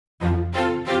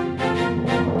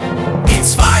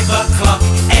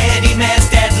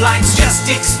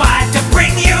expired to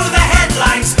bring you the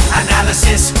headlines.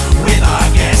 Analysis with our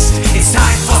guest. It's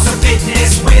time for some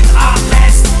fitness with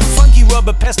R-Pest. Funky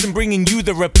Robert Peston bringing you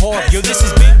the report. Yo, this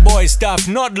is big boy stuff,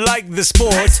 not like the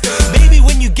sports. Baby,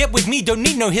 when you get with me, don't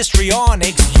need no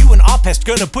histrionics. You and R-Pest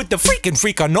gonna put the freaking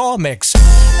freakonomics.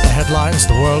 The headlines: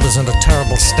 the world is in a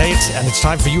terrible state, and it's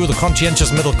time for you, the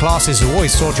conscientious middle classes who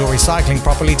always sort your recycling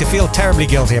properly, to feel terribly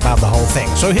guilty about the whole thing.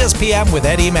 So here's PM with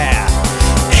Eddie Mayer.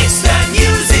 It's the